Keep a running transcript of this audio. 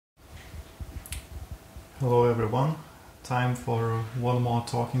Hello everyone, time for one more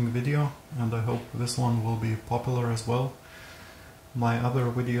talking video, and I hope this one will be popular as well. My other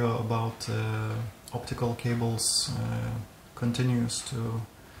video about optical cables continues to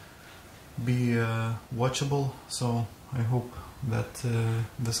be watchable, so I hope that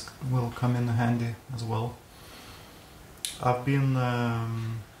this will come in handy as well. I've been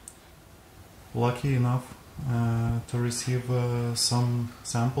lucky enough to receive some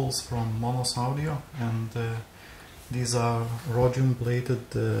samples from Monosaudio, and these are rhodium plated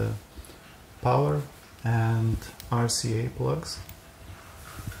power and RCA plugs,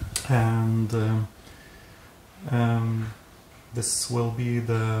 and this will be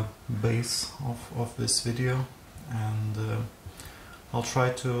the base of this video, and I'll try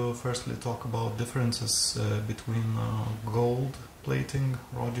to firstly talk about differences between gold plating,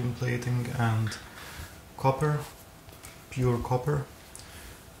 rhodium plating, and copper, pure copper,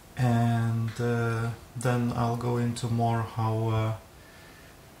 and then I'll go into more how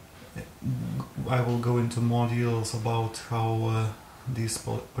I will go into more details about how these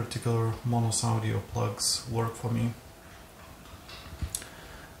particular Monosaudio plugs work for me.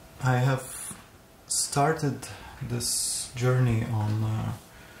 I have started this journey on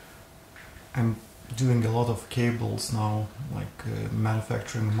I'm doing a lot of cables now, like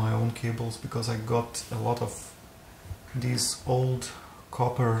manufacturing my own cables, because I got a lot of these old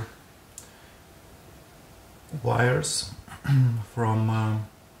copper wires from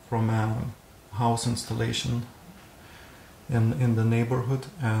a house installation in the neighborhood,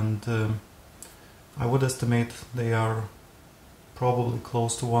 and I would estimate they are probably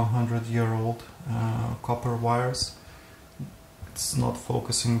close to 100-year-old copper wires. It's not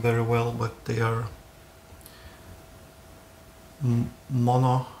focusing very well, but they are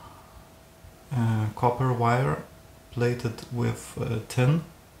mono copper wire plated with tin,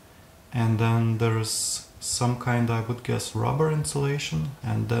 and then there is some kind, I would guess, rubber insulation,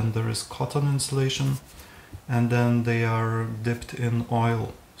 and then there is cotton insulation, and then they are dipped in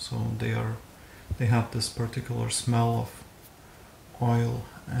oil, so they have this particular smell of oil,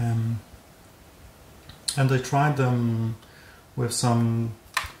 and I tried them with some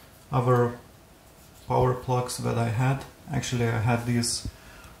other power plugs that I had. Actually, I had these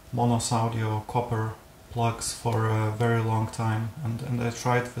Monosaudio copper plugs for a very long time, and I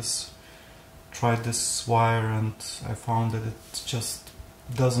tried this wire, and I found that it just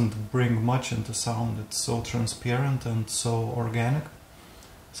doesn't bring much into sound. It's so transparent and so organic.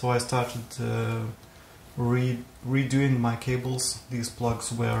 So I started redoing my cables. These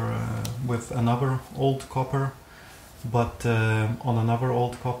plugs were with another old copper, but on another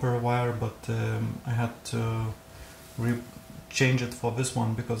old copper wire, but I had to change it for this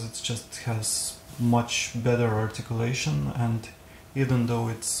one because it just has much better articulation, and even though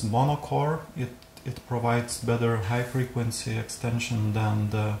it's monocore, it provides better high frequency extension than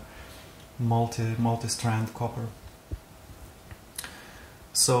the multi-strand copper.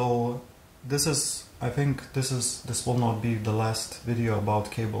 So I think this will not be the last video about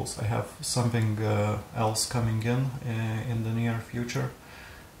cables. I have something else coming in the near future,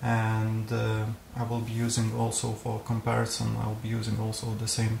 and I will be using also, for comparison, I'll be using also the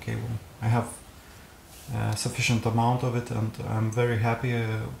same cable. I have a sufficient amount of it, and I'm very happy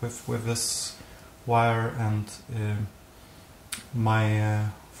with this wire, and my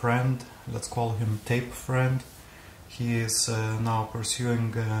friend, let's call him Tape Friend, he is now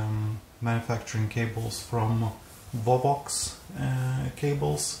pursuing manufacturing cables from Vovox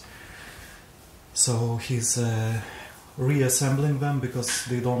cables. So he's reassembling them because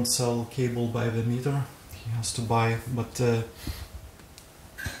they don't sell cable by the meter. He has to buy, but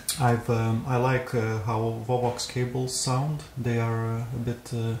I like how Vovox cables sound. They are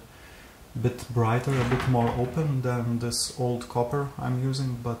a bit brighter, a bit more open than this old copper I'm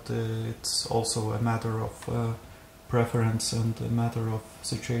using, but it's also a matter of preference and a matter of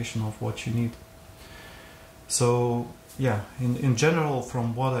situation of what you need. So yeah, in general,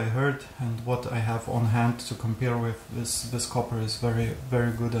 from what I heard and what I have on hand to compare with, this copper is very,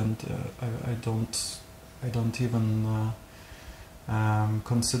 very good, and I don't even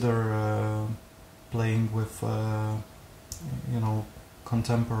consider playing with you know,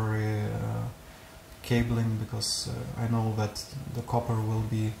 contemporary cabling, because I know that the copper will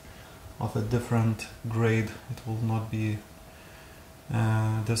be of a different grade. It will not be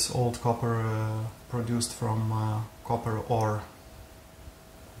this old copper produced from copper ore.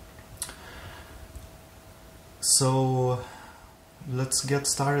 So let's get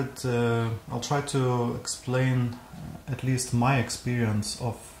started. I'll try to explain at least my experience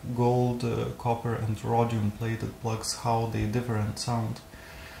of gold, copper and rhodium plated plugs, how they differ in sound.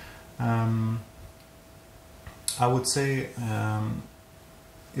 I would say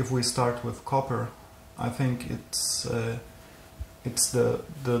if we start with copper, I think it's the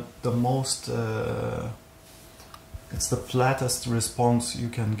most it's the flattest response you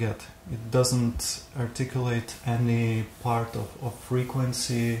can get. It doesn't articulate any part of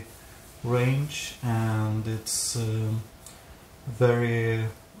frequency range, and it's very,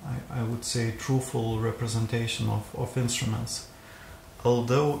 I would say, truthful representation of instruments.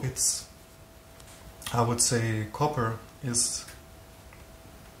 Although it's, I would say, copper is,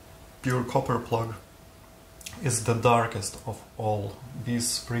 pure copper plug is the darkest of all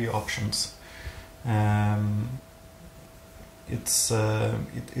these three options.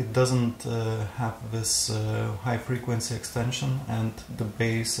 It doesn't have this high frequency extension, and the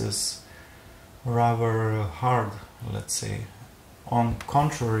bass is rather hard, let's say. On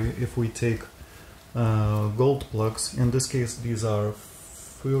contrary, if we take gold plugs, in this case these are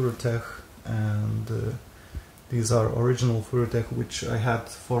furutech, and these are original furutech, which I had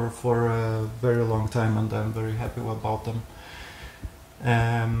for a very long time, and I'm very happy about them.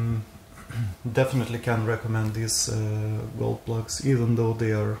 Definitely can recommend these gold plugs, even though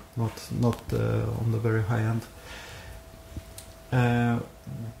they are not on the very high end.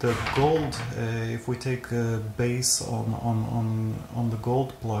 The gold, if we take bass on the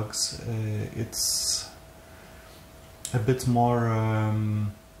gold plugs, it's a bit more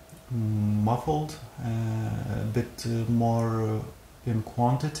muffled, a bit more in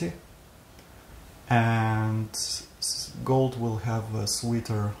quantity, and gold will have a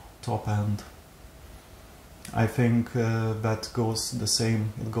sweeter top end. I think that goes the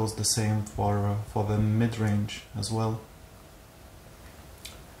same. It goes the same for the mid-range as well.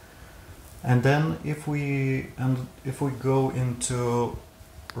 And then if we go into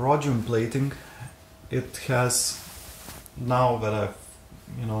rhodium plating, it has, now that I've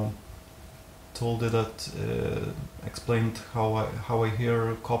told it, that explained how I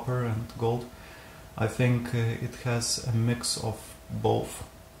hear copper and gold, I think it has a mix of both.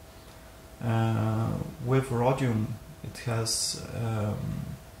 With rhodium, it has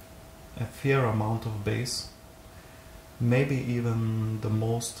a fair amount of bass, maybe even the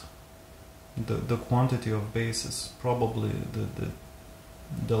most. The quantity of bass is probably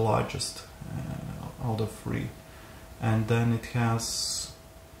the largest out of three, and then it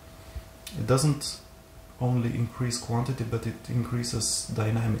doesn't only increase quantity, but it increases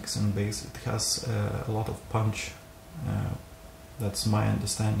dynamics in bass. It has a lot of punch. That's my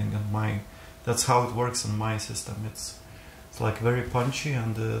understanding, and that's how it works in my system. It's like very punchy,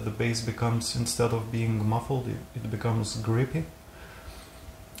 and the bass becomes, instead of being muffled, it becomes grippy.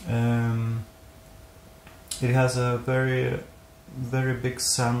 It has a very big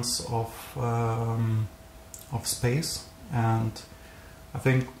sense of space, and I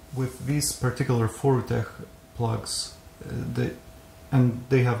think with these particular furutech plugs,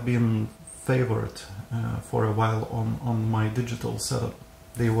 they have been favored for a while on my digital setup.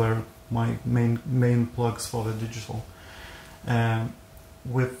 They were my main plugs for the digital.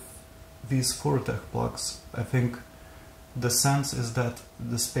 With these furutech plugs, I think the sense is that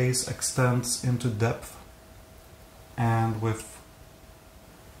the space extends into depth, and with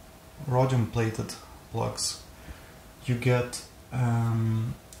rhodium plated plugs you get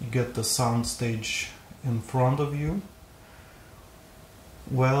the sound stage in front of you.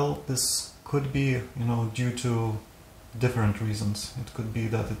 Well, this could be due to different reasons. It could be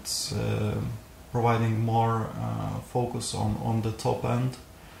that it's providing more focus on the top end,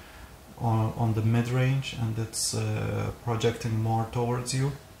 on the mid-range, and it's projecting more towards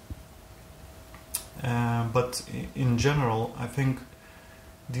you. But in general, I think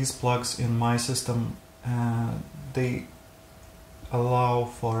these plugs in my system, they allow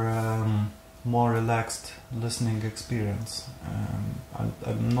for a more relaxed listening experience.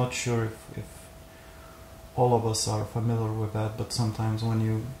 I'm not sure if all of us are familiar with that, but sometimes when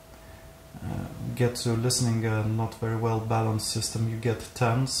you get to listening a not very well balanced system, you get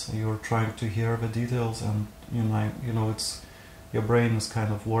tense. You're trying to hear the details, and it's your brain is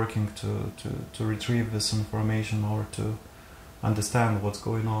kind of working to retrieve this information or to understand what's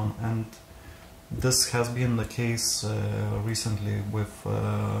going on. And this has been the case recently with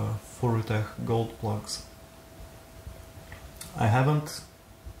furutech gold plugs. I haven't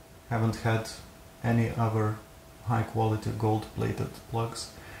had any other high quality gold plated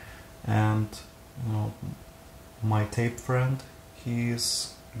plugs, and my tape friend, he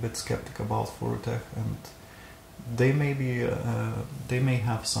is a bit skeptic about furutech, and they may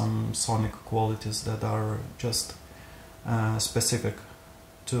have some sonic qualities that are just specific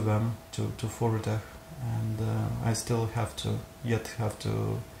to them, to furutech, and I still have to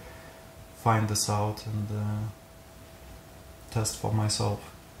find this out and test for myself.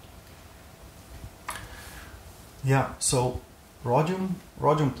 Yeah, so rhodium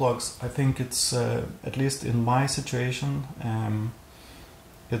plugs, I think it's, at least in my situation,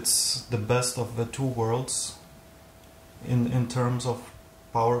 it's the best of the two worlds in terms of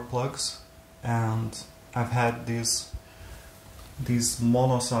power plugs. And I've had these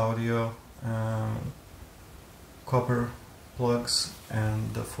Monosaudio copper plugs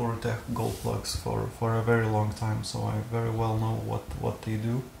and the furutech gold plugs for a very long time, so I very well know what they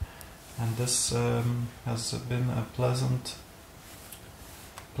do. And this has been a pleasant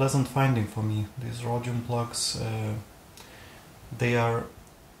finding for me. These rhodium plugs, they are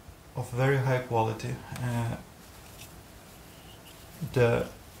of very high quality. The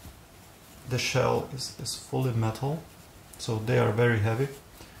shell is fully metal, so they are very heavy.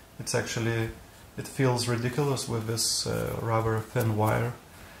 It's actually, it feels ridiculous with this rubber thin wire,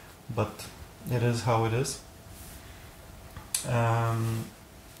 but it is how it is.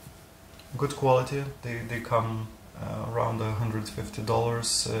 Good quality. They come around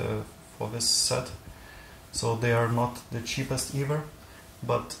 $150 for this set, so they are not the cheapest either.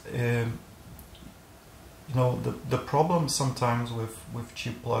 But you know, the problem sometimes with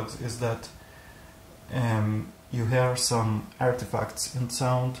cheap plugs is that you hear some artifacts in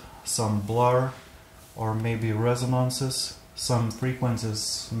sound, some blur, or maybe resonances. Some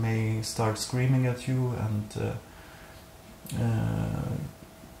frequencies may start screaming at you, and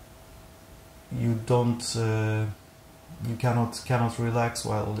you cannot relax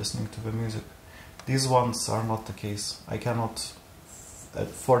while listening to the music. These ones are not the case. I cannot,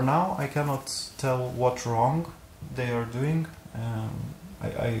 for now, I cannot tell what's wrong they are doing.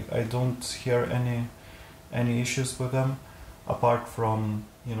 I don't hear any issues with them, apart from,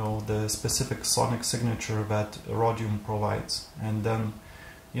 you know, the specific sonic signature that rhodium provides. And then,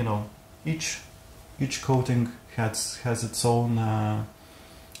 you know, each coating has its own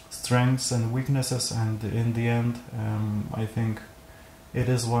strengths and weaknesses, and in the end, I think it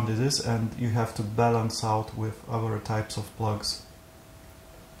is what it is, and you have to balance out with other types of plugs.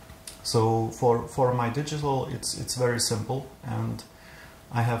 So for my digital, it's very simple, and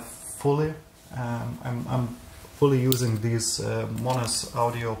I have fully I'm fully using these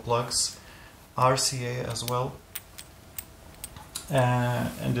Monosaudio plugs, RCA as well,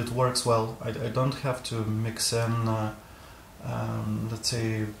 and it works well. I don't have to mix in let's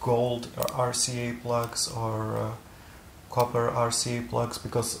say gold RCA plugs or copper RCA plugs,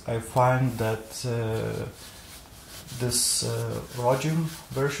 because I find that this rhodium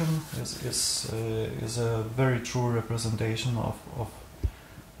version is a very true representation of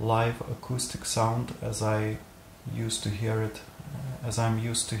live acoustic sound as I used to hear it, as I'm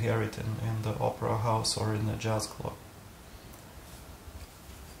used to hear it in the opera house or in a jazz club.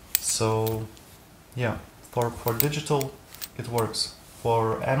 So yeah, for digital it works.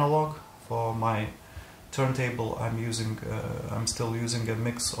 For analog, for my turntable, I'm still using a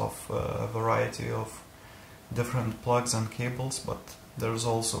mix of a variety of different plugs and cables, but there's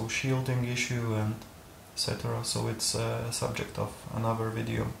also shielding issue and etc. So it's a subject of another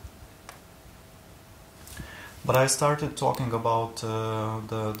video. But I started talking about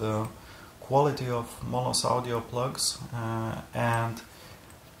the quality of Monosaudio plugs, and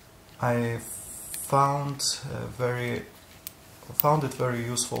I found it very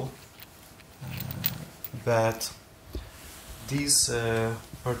useful that these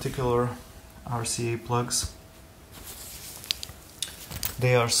particular RCA plugs,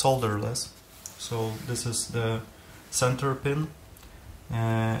 they are solderless. So this is the center pin,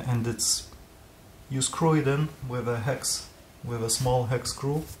 and you screw it in with a small hex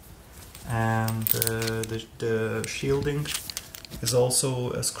screw, and the shielding is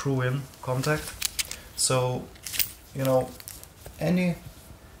also a screw-in contact. So, you know,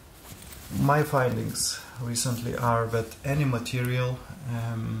 my findings recently are that any material,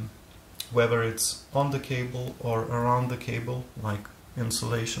 whether it's on the cable or around the cable, like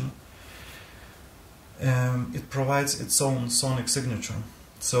insulation, it provides its own sonic signature.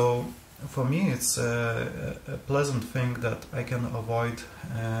 So for me it's a pleasant thing that I can avoid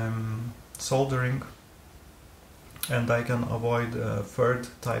soldering, and I can avoid a third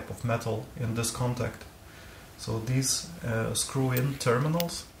type of metal in this contact. So these screw-in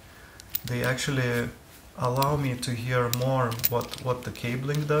terminals, they actually allow me to hear more what the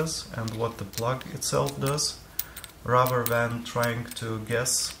cabling does and what the plug itself does, rather than trying to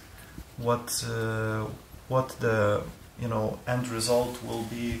guess what the end result will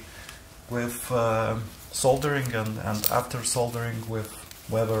be with soldering, and after soldering, with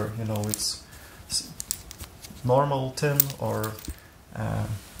whether it's normal tin or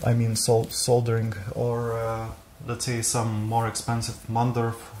soldering or let's say some more expensive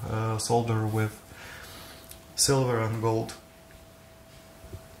Mundorf solder with silver and gold,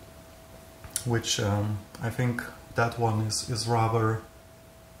 which I think that one is rather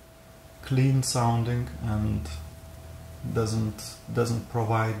clean sounding and doesn't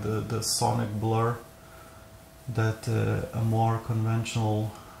provide the sonic blur that a more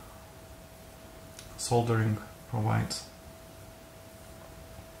conventional soldering provides.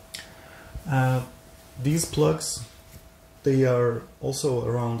 These plugs, they are also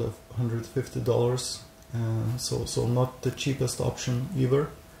around $150, so not the cheapest option either,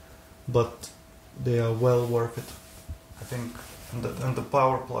 but they are well worth it, I think. And the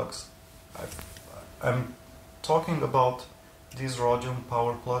power plugs, I'm talking about these rhodium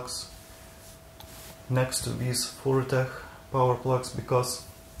power plugs next to these furutech power plugs because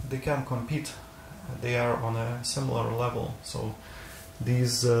they can compete. They are on a similar level. So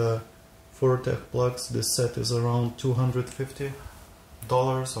these furutech plugs, this set is around $250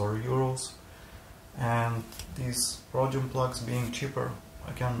 or euros, and these rhodium plugs being cheaper,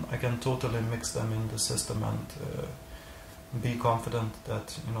 I can totally mix them in the system and be confident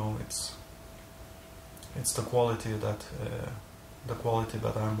that, you know, it's the quality that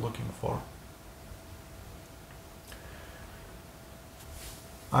I'm looking for.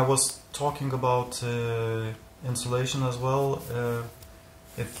 I was talking about insulation as well.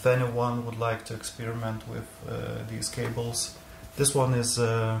 If anyone would like to experiment with these cables, this one is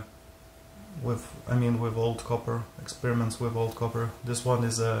with old copper, experiments with old copper. This one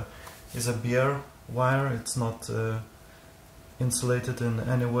is a bare wire. It's not insulated in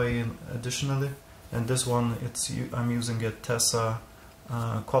any way additionally. And this one, I'm using a Tessa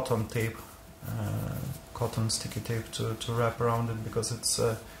cotton tape, cotton sticky tape to wrap around it, because it's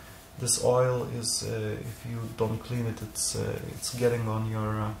this oil is, if you don't clean it, it's getting on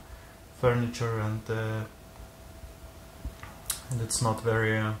your furniture, and it's not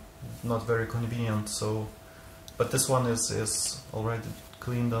very convenient. So, but this one is already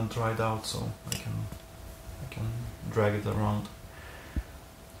cleaned and dried out, so I can drag it around.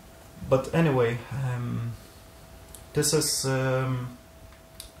 But anyway, this is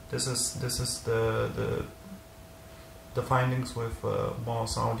the findings with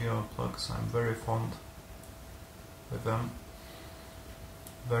Monosaudio plugs. I'm very fond with them.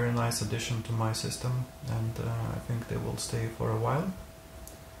 Very nice addition to my system, and I think they will stay for a while.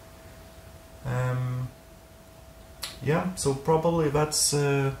 Yeah, so probably that's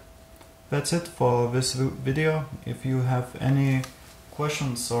it for this video. If you have any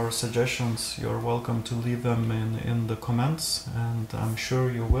questions or suggestions, you're welcome to leave them in the comments, and I'm sure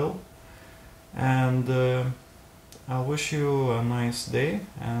you will. And I wish you a nice day,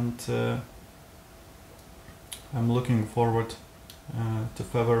 and I'm looking forward to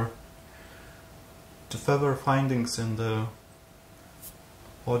further findings in the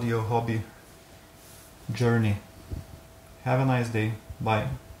audio hobby journey. Have a nice day. Bye.